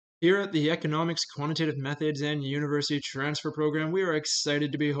Here at the Economics Quantitative Methods and University Transfer Program, we are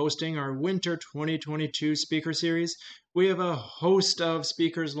excited to be hosting our Winter 2022 Speaker Series. We have a host of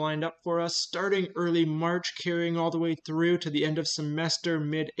speakers lined up for us, starting early March, carrying all the way through to the end of semester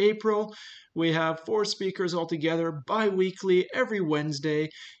mid-April. We have 4 speakers altogether, bi-weekly, every Wednesday.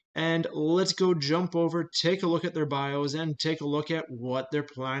 And let's go jump over, take a look at their bios, and take a look at what they're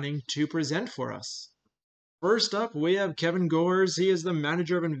planning to present for us. First up, we have Kevin Goeres. He is the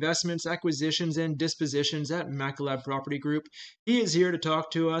Manager of Investments, Acquisitions, and Dispositions at McLeod Property Group. He is here to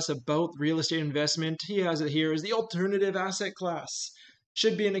talk to us about real estate investment. He has it here as the alternative asset class.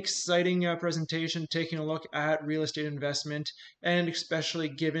 Should be an exciting presentation taking a look at real estate investment, and especially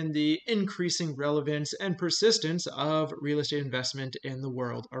given the increasing relevance and persistence of real estate investment in the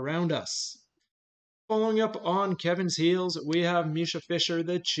world around us. Following up on Kevin's heels, we have Misha Fisher,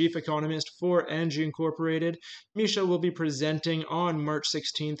 the Chief Economist for Angie Incorporated. Misha will be presenting on March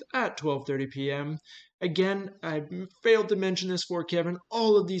 16th at 12:30 p.m. Again, I failed to mention this for Kevin.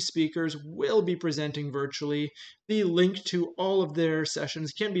 All of these speakers will be presenting virtually. The link to all of their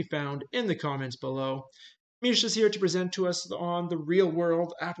sessions can be found in the comments below. Misha's here to present to us on the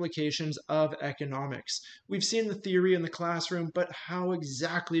real-world applications of economics. We've seen the theory in the classroom, but how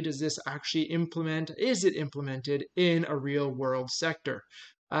exactly does this actually is it implemented in a real-world sector?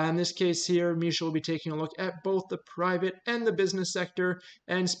 In this case here, Misha will be taking a look at both the private and the business sector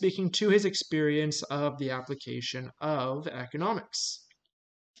and speaking to his experience of the application of economics.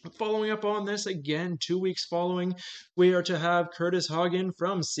 Following up on this, again, 2 weeks following, we are to have Curtis Hagen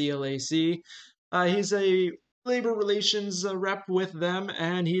from CLAC. He's a labor relations rep with them,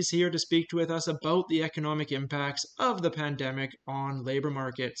 and he's here to speak with us about the economic impacts of the pandemic on labor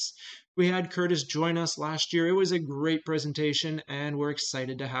markets. We had Curtis join us last year. It was a great presentation, and we're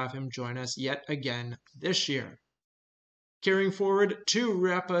excited to have him join us yet again this year. Carrying forward to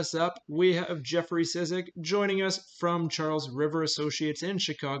wrap us up, we have Jeffrey Sizik joining us from Charles River Associates in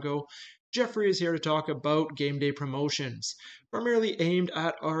Chicago. Jeffrey is here to talk about game day promotions, primarily aimed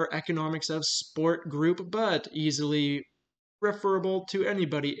at our economics of sport group, but easily referable to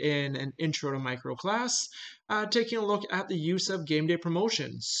anybody in an intro to micro class, taking a look at the use of game day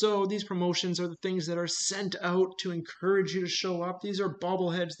promotions. So these promotions are the things that are sent out to encourage you to show up. These are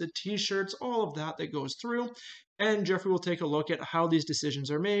bobbleheads, the t-shirts, all of that goes through. And Jeffrey will take a look at how these decisions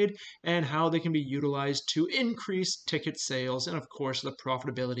are made and how they can be utilized to increase ticket sales and, of course, the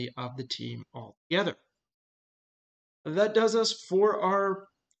profitability of the team altogether. That does us for our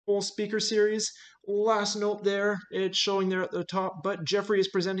full speaker series. Last note there, it's showing there at the top, but Jeffrey is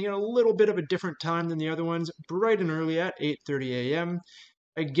presenting at a little bit of a different time than the other ones, bright and early at 8:30 a.m.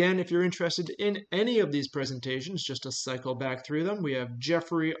 Again, if you're interested in any of these presentations, just to cycle back through them, we have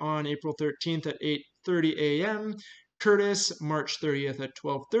Jeffrey on April 13th at 8:30 a.m., Curtis March 30th at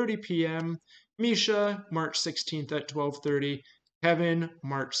 12:30 p.m., Misha March 16th at 12:30, Kevin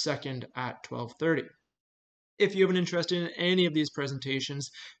March 2nd at 12:30. If you have an interest in any of these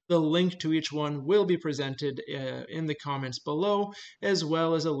presentations, the link to each one will be presented in the comments below, as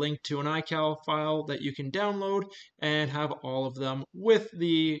well as a link to an iCal file that you can download and have all of them with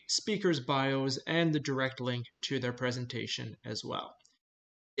the speakers' bios and the direct link to their presentation as well.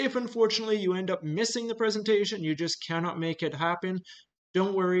 If unfortunately you end up missing the presentation, you just cannot make it happen,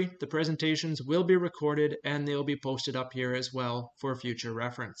 don't worry, the presentations will be recorded and they'll be posted up here as well for future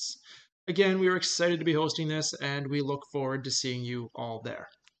reference. Again, we are excited to be hosting this, and we look forward to seeing you all there.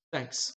 Thanks.